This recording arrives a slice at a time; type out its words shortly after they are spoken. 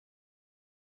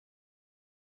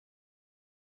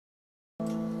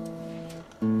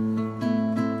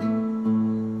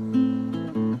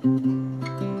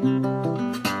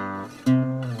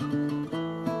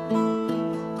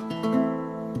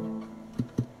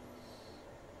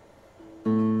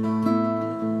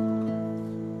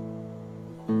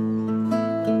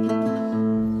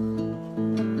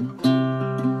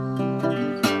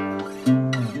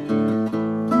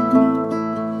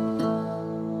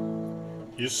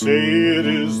say it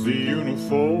is the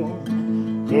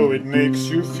uniform, though it makes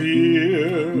you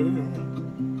fear.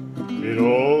 It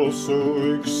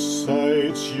also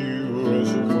excites you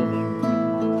as a woman.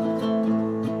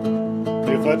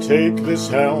 If I take this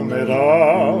helmet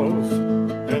off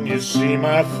and you see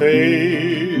my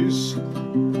face,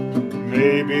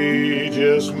 maybe,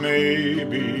 just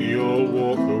maybe, you'll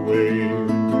walk away.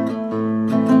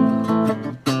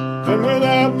 And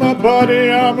without my body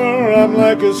armor, I'm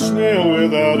like a snail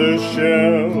without a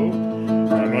shell.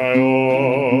 Am I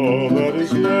all that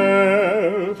is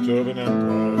left of an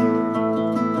empire?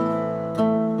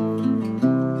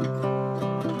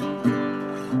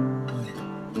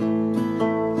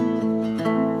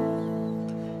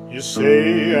 You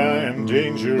say I am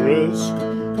dangerous,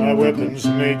 my weapons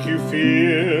make you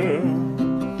fear,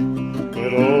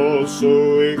 but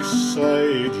also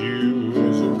excite you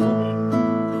as a woman.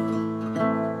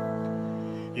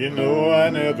 You know I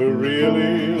never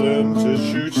really learned to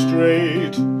shoot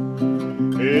straight.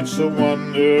 It's a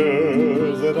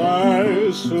wonder that I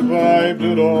survived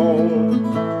it all.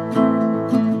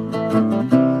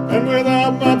 And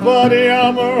without my body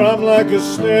armor, I'm like a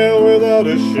snail without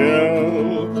a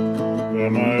shell.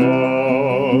 Am I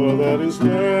all that is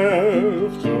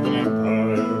left of an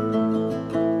empire?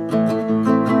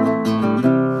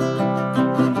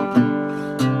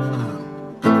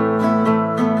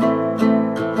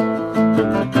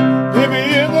 Maybe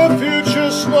in the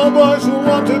future small boys will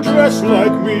want to dress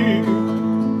like me.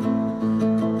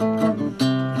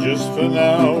 Just for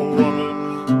now,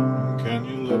 woman, can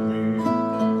you love me?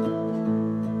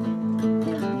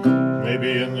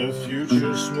 Maybe in the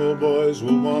future small boys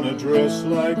will want to dress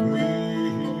like me.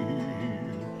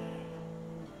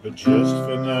 But just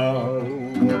for now,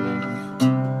 woman,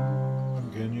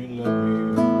 can you love me?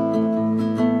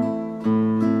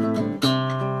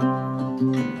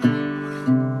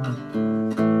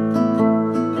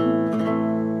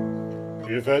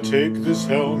 If I take this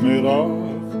helmet off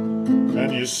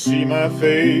and you see my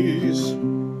face,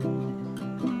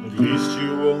 at least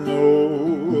you will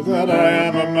know that I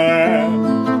am a man.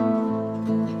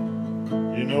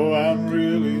 You know I'm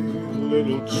really a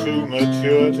little too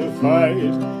mature to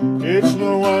fight. It's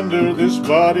no wonder this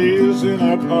body is in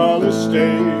a parlor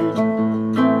state.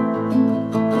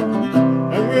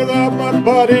 And without my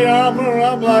body armor,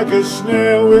 I'm like a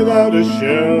snail without a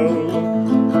shell.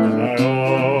 And I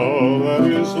all that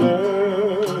is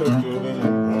left of an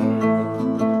empire.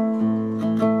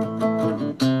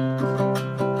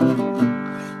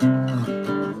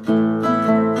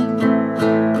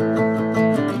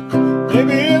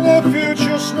 Maybe in the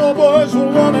future small boys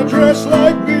will want to dress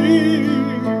like me.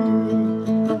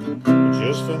 But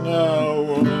just for now,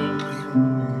 woman,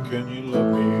 can you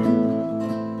love me?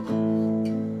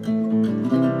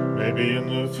 Maybe in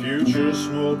the future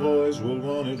small boys will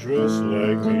want to dress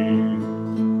like me.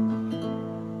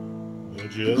 But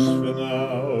just for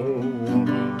now,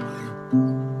 woman,